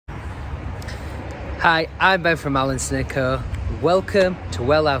Hi, I'm Ben from Allenson & Co. Welcome to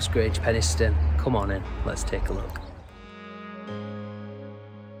Wellhouse, Grange, Penistone. Come on in, let's take a look.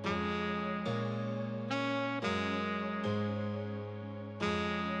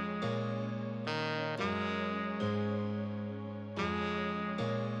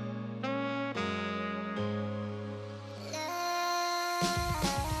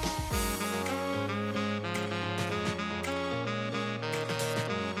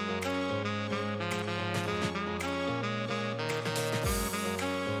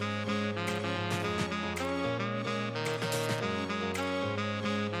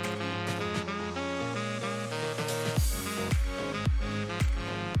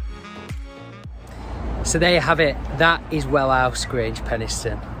 So there you have it, that is Wellhouse, Grange,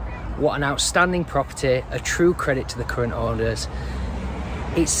 Penistone. What an outstanding property, a true credit to the current owners.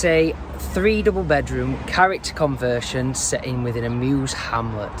 It's a 3 double bedroom character conversion set in within a MEWS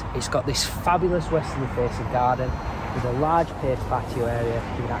hamlet. It's got this fabulous westerly facing garden with a large paved patio area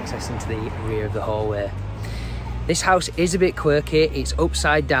giving access into the rear of the hallway. This house is a bit quirky, it's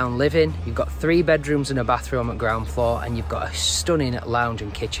upside down living. You've got 3 bedrooms and a bathroom at ground floor, and you've got a stunning lounge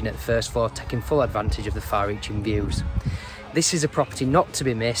and kitchen at the first floor, taking full advantage of the far-reaching views. This is a property not to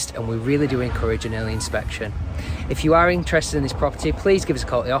be missed, and we really do encourage an early inspection. If you are interested in this property, please give us a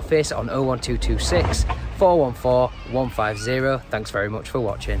call at the office on 01226 414 150. Thanks very much for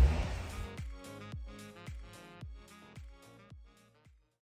watching.